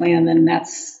financial plan, then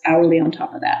that's hourly on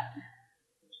top of that.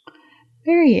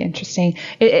 Very interesting.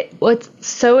 What's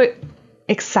so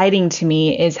exciting to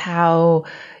me is how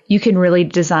you can really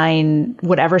design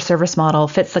whatever service model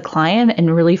fits the client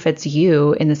and really fits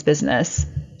you in this business.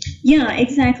 Yeah,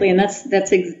 exactly. And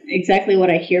that's exactly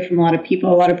what I hear from a lot of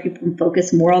people. A lot of people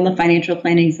focus more on the financial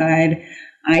planning side.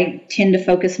 I tend to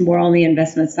focus more on the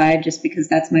investment side just because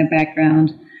that's my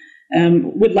background.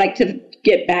 Would like to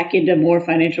get back into more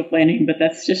financial planning, but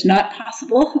that's just not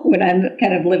possible when I'm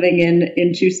kind of living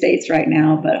in two states right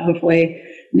now. But hopefully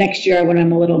next year, when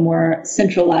I'm a little more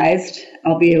centralized,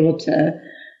 I'll be able to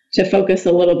focus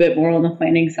a little bit more on the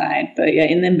planning side. But yeah,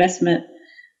 in the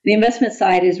investment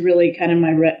side is really kind of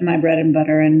my bread and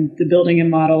butter, and the building of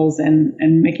models and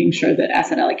making sure that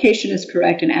asset allocation is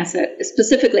correct, and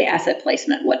specifically asset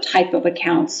placement. What type of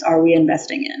accounts are we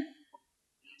investing in?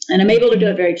 And I'm able to do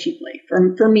it very cheaply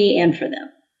for me and for them.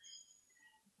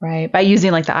 Right. By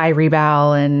using like the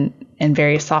iRebal and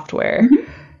various software.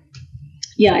 Mm-hmm.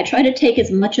 Yeah, I try to take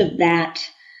as much of that,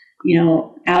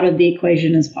 out of the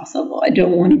equation as possible. I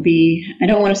don't want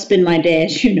to spend my day,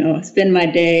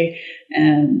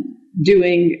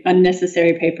 doing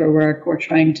unnecessary paperwork or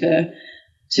trying to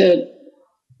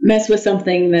mess with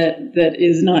something that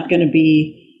is not going to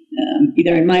be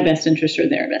either in my best interest or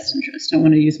their best interest. I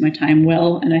want to use my time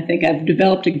well, and I think I've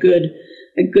developed a good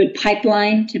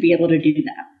pipeline to be able to do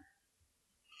that.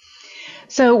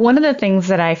 So one of the things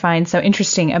that I find so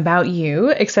interesting about you,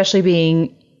 especially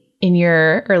being in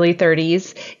your early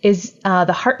 30s, is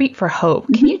the Heartbeat for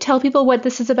Hope. Can you tell people what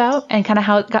this is about and kind of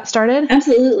how it got started?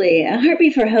 Absolutely.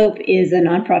 Heartbeat for Hope is a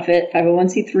nonprofit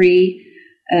 501c3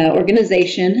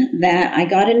 organization that I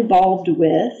got involved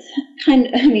with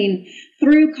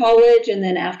through college, and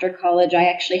then after college, I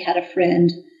actually had a friend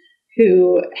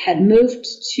who had moved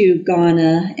to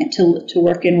Ghana and to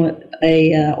work in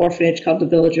a orphanage called the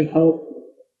Village of Hope.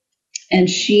 And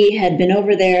she had been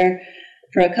over there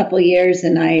for a couple of years,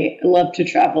 and I love to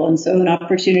travel. And so an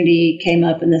opportunity came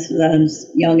up, and this was when I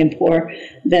was young and poor,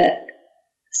 that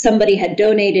somebody had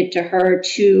donated to her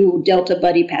 2 Delta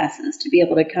Buddy passes to be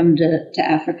able to come to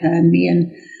Africa. And me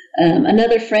and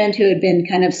another friend who had been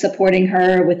kind of supporting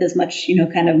her with as much,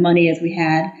 kind of money as we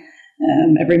had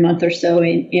every month or so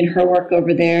in her work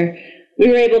over there, we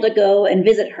were able to go and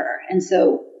visit her. And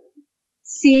so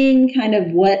seeing kind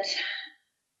of what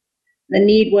the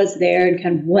need was there and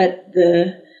kind of what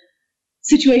the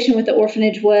situation with the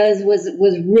orphanage was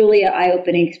really an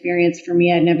eye-opening experience for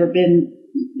me. I'd never been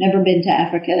to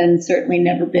Africa, and certainly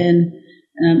never been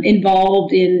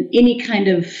involved in any kind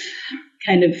of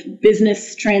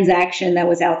business transaction that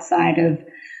was outside of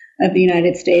the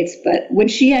United States. But when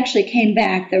she actually came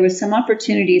back, there was some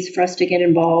opportunities for us to get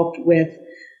involved with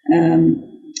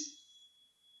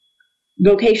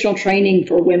vocational training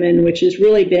for women, which has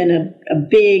really been a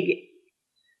big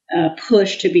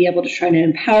push to be able to try to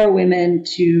empower women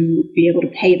to be able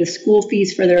to pay the school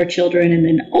fees for their children, and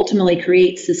then ultimately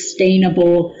create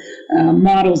sustainable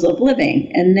models of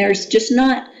living. And there's just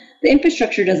not, the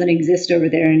infrastructure doesn't exist over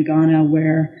there in Ghana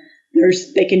where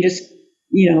they can just,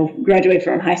 graduate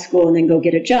from high school and then go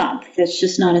get a job. That's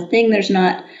just not a thing. There's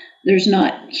not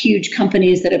huge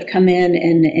companies that have come in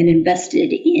and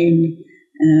invested in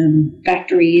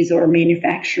factories or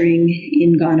manufacturing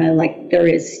in Ghana like there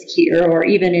is here, or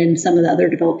even in some of the other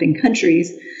developing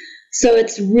countries. So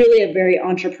it's really a very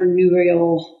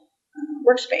entrepreneurial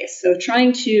workspace. So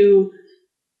trying to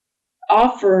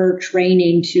offer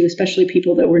training to especially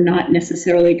people that were not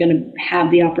necessarily going to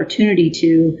have the opportunity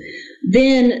to,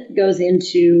 then goes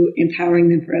into empowering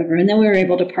them forever. And then we were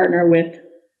able to partner with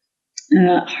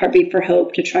Heartbeat for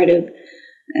Hope to try to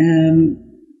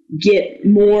get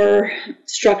more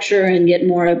structure and get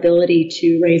more ability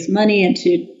to raise money. And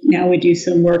now we do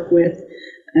some work with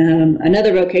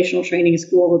another vocational training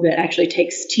school that actually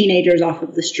takes teenagers off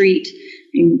of the street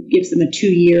and gives them a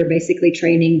 2-year basically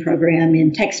training program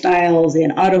in textiles,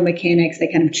 in auto mechanics. They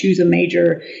kind of choose a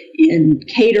major in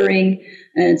catering,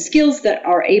 and skills that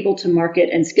are able to market,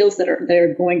 and skills that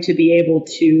they're going to be able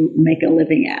to make a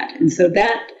living at. And so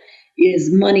that is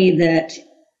money that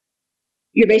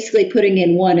you're basically putting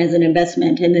in one as an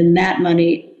investment, and then that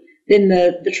money, then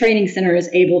the training center is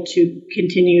able to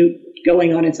continue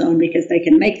going on its own because they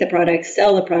can make the products,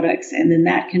 sell the products, and then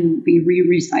that can be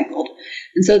recycled.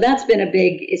 And so that's been a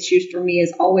big issue for me,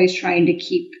 is always trying to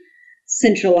keep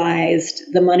centralized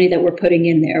the money that we're putting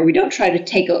in there. We don't try to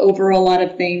take over a lot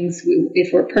of things.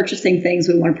 If we're purchasing things,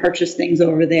 we want to purchase things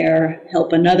over there,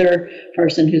 help another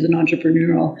person who's an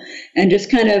entrepreneurial, and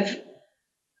just kind of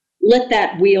let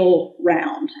that wheel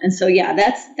round. And so, yeah,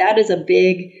 that is a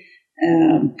big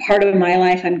part of my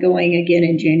life. I'm going again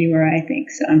in January, I think.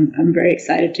 So I'm very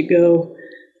excited to go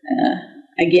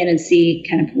again and see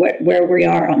kind of where we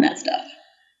are on that stuff.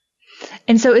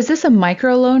 And so is this a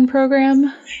microloan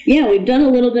program? Yeah, we've done a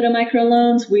little bit of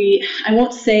microloans. I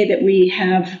won't say that we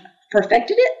have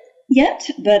perfected it yet,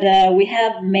 but we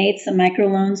have made some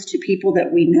microloans to people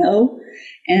that we know,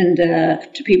 and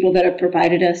to people that have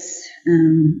provided us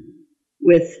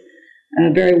with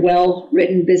very well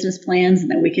written business plans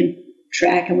that we can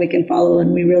track and we can follow,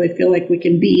 and we really feel like we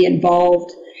can be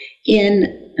involved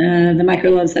in the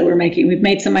microloans that we're making. We've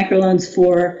made some microloans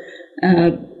for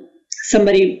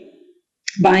somebody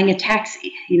buying a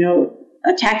taxi.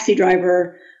 A taxi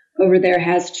driver over there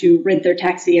has to rent their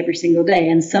taxi every single day,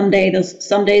 and some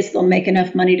days they'll make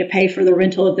enough money to pay for the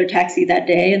rental of their taxi that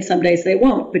day, and some days they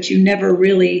won't. But you never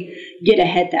really get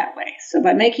ahead that way. So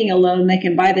by making a loan, they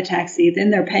can buy the taxi, then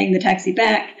they're paying the taxi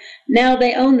back. Now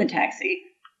they own the taxi,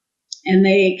 and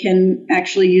they can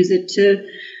actually use it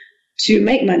to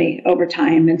make money over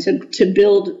time and to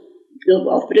build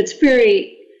wealth. But it's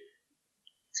very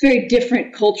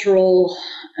different cultural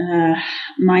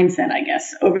mindset, I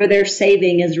guess. Over there,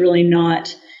 saving is really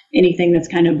not anything that's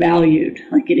kind of valued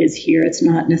like it is here. It's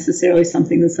not necessarily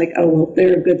something that's like, oh, well,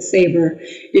 they're a good saver.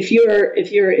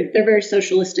 If they're very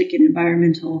socialistic and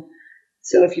environmental,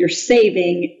 so if you're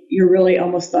saving, you're really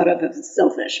almost thought of as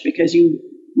selfish because you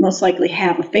most likely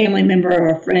have a family member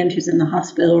or a friend who's in the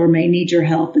hospital or may need your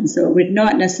help, and so it would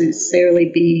not necessarily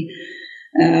be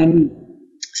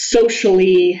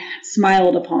socially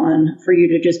smiled upon for you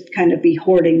to just kind of be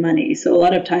hoarding money. So a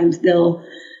lot of times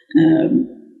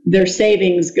their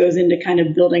savings goes into kind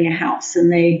of building a house,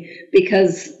 and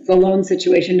because the loan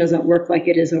situation doesn't work like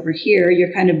it is over here,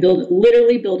 you're kind of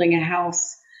literally building a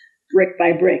house brick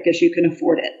by brick as you can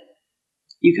afford it.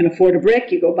 You can afford a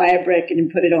brick, you go buy a brick and you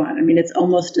put it on. I mean, it's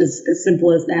almost as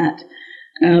simple as that.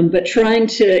 But trying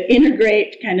to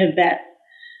integrate kind of that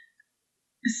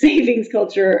savings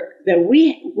culture that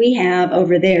we have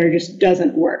over there just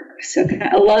doesn't work. So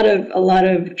a lot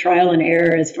of trial and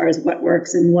error as far as what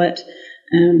works and what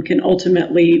can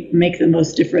ultimately make the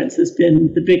most difference has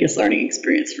been the biggest learning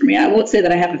experience for me. I won't say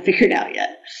that I haven't figured out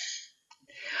yet.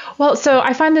 Well, so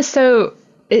I find this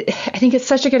I think it's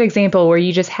such a good example where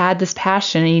you just had this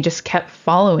passion and you just kept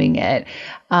following it.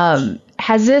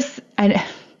 Has this,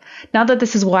 not that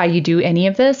this is why you do any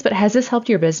of this, but has this helped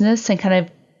your business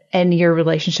and your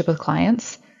relationship with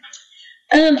clients?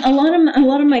 A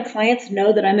lot of my clients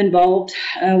know that I'm involved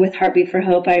with Heartbeat for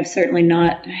Hope. I've certainly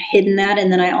not hidden that.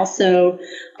 And then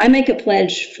I make a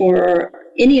pledge for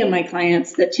any of my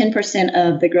clients that 10%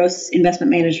 of the gross investment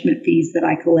management fees that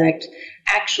I collect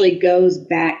actually goes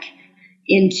back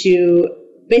into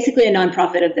basically a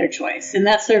nonprofit of their choice. And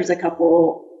that serves a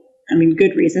couple,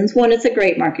 good reasons. One, it's a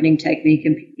great marketing technique,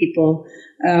 and people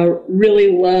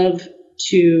really love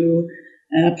to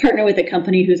partner with a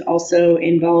company who's also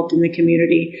involved in the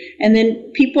community. And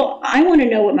then I want to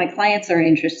know what my clients are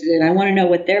interested in. I want to know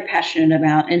what they're passionate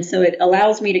about. And so it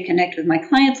allows me to connect with my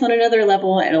clients on another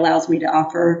level. It allows me to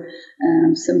offer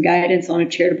some guidance on a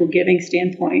charitable giving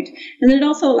standpoint. And then it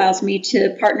also allows me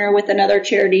to partner with another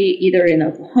charity, either in the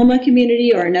Oklahoma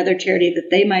community or another charity that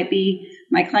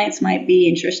my clients might be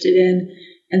interested in.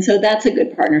 And so that's a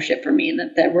good partnership for me,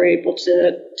 that we're able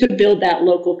to build that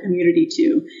local community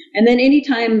too. And then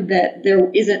anytime that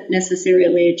there isn't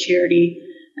necessarily a charity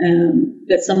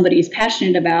that somebody is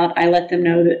passionate about, I let them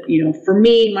know that, for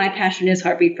me, my passion is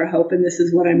Heartbeat for Hope, and this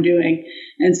is what I'm doing.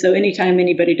 And so anytime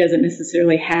anybody doesn't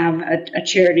necessarily have a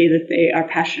charity that they are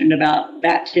passionate about,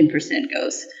 that 10%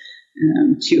 goes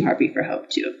to Heartbeat for Hope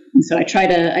too. And so I try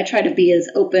to be as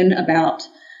open about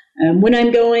when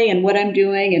I'm going and what I'm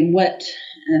doing and what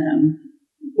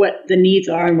the needs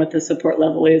are and what the support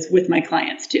level is with my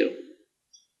clients too.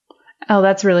 Oh,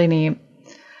 that's really neat.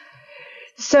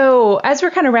 So as we're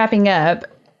kind of wrapping up,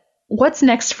 what's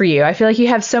next for you? I feel like you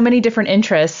have so many different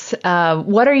interests.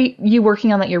 What are you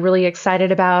working on that you're really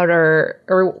excited about,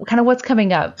 or kind of what's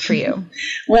coming up for you?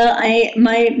 Well,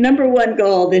 my number one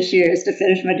goal this year is to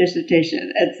finish my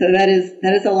dissertation. And so that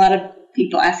is a lot of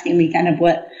people asking me kind of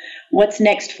what's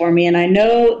next for me. And I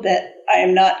know that I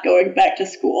am not going back to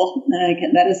school.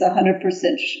 That is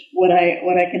 100% what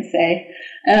I can say.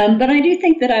 But I do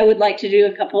think that I would like to do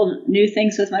a couple new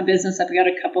things with my business. I've got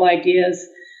a couple ideas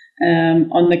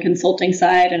on the consulting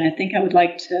side, and I think I would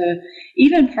like to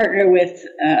even partner with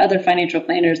other financial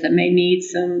planners that may need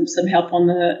some help on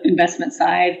the investment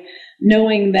side,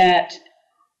 knowing that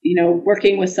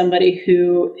working with somebody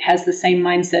who has the same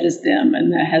mindset as them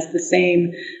and that has the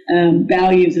same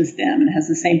values as them and has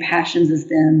the same passions as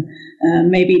them,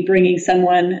 maybe bringing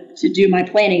someone to do my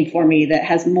planning for me that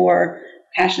has more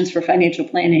passions for financial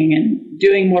planning, and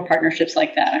doing more partnerships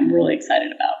like that, I'm really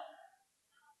excited about.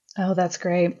 Oh, that's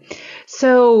great.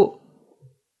 So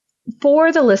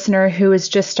for the listener who is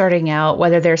just starting out,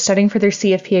 whether they're studying for their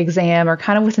CFP exam or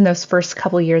kind of within those first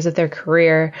couple of years of their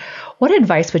career, what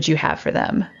advice would you have for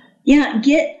them? Yeah,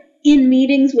 in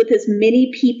meetings with as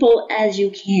many people as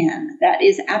you can. That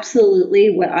is absolutely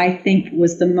what I think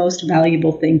was the most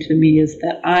valuable thing to me, is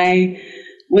that I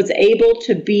was able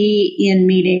to be in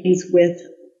meetings with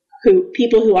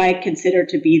people who I consider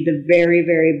to be the very,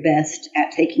 very best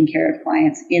at taking care of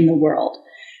clients in the world.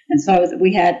 And so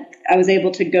I was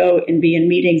able to go and be in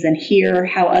meetings and hear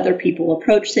how other people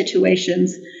approach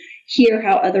situations, hear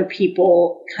how other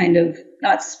people kind of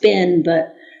not spin,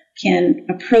 but can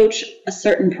approach a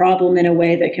certain problem in a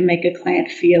way that can make a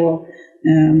client feel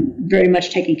very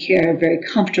much taken care of, very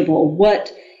comfortable.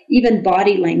 What even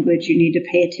body language you need to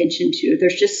pay attention to.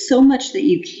 There's just so much that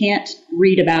you can't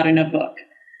read about in a book,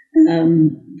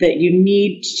 that you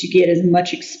need to get as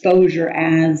much exposure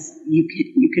as you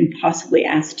can possibly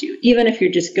ask to. Even if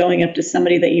you're just going up to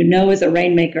somebody that you know is a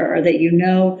rainmaker, or that you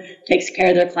know takes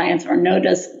care of their clients, or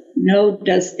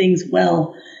does things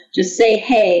well, just say,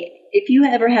 hey, if you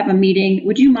ever have a meeting,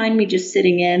 would you mind me just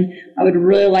sitting in? I would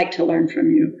really like to learn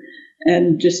from you.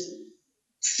 And just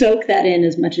soak that in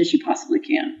as much as you possibly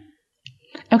can.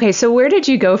 Okay, so where did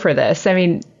you go for this? I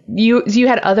mean, you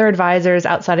had other advisors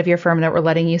outside of your firm that were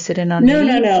letting you sit in on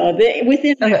meetings? No.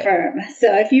 Within my firm.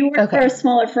 So if you work for a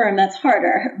smaller firm, that's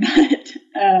harder. But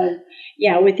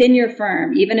within your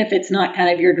firm, even if it's not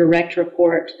kind of your direct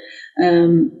report,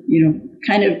 kind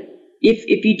of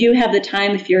if you do have the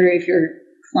time, if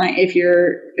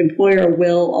your employer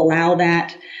will allow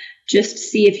that, just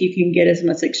see if you can get as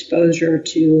much exposure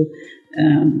to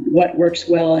what works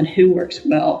well and who works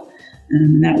well.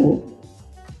 And that will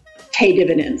pay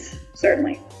dividends,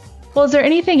 certainly. Well, is there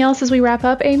anything else as we wrap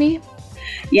up, Amy?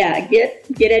 Yeah, get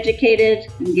educated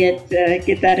and get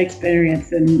that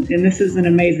experience. And this is an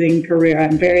amazing career.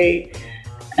 I'm very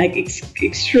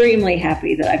extremely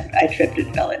happy that I tripped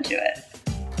and fell into it.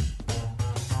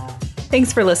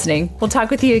 Thanks for listening. We'll talk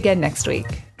with you again next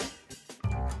week.